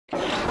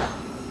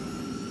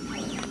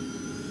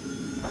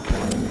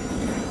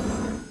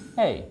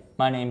Hey,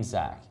 my name's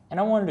Zach, and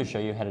I wanted to show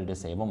you how to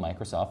disable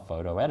Microsoft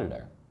Photo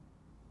Editor.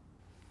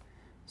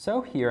 So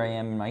here I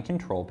am in my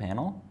control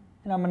panel,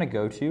 and I'm going to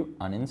go to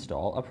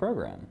Uninstall a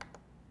Program.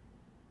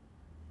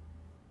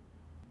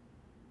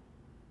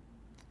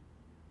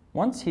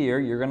 Once here,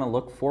 you're going to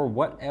look for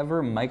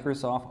whatever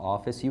Microsoft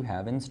Office you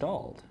have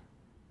installed.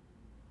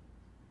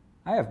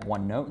 I have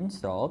OneNote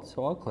installed,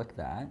 so I'll click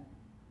that.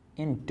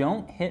 And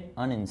don't hit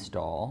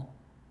Uninstall,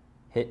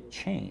 hit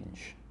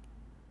Change.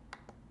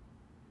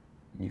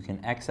 You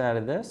can X out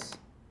of this,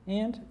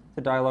 and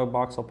the dialog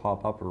box will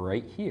pop up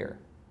right here.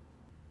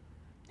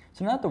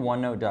 So now that the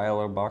OneNote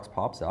dialog box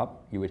pops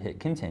up, you would hit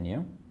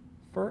Continue.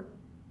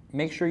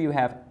 Make sure you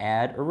have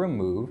Add or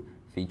Remove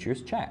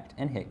features checked,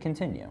 and hit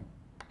Continue.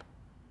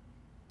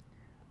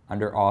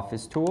 Under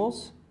Office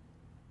Tools,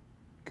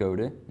 go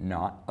to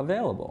Not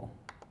Available.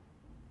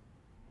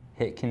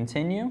 Hit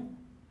Continue,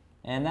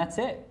 and that's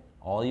it.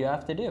 All you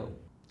have to do.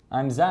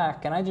 I'm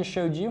Zach, and I just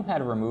showed you how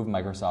to remove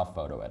Microsoft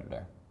Photo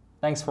Editor.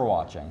 Thanks for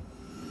watching.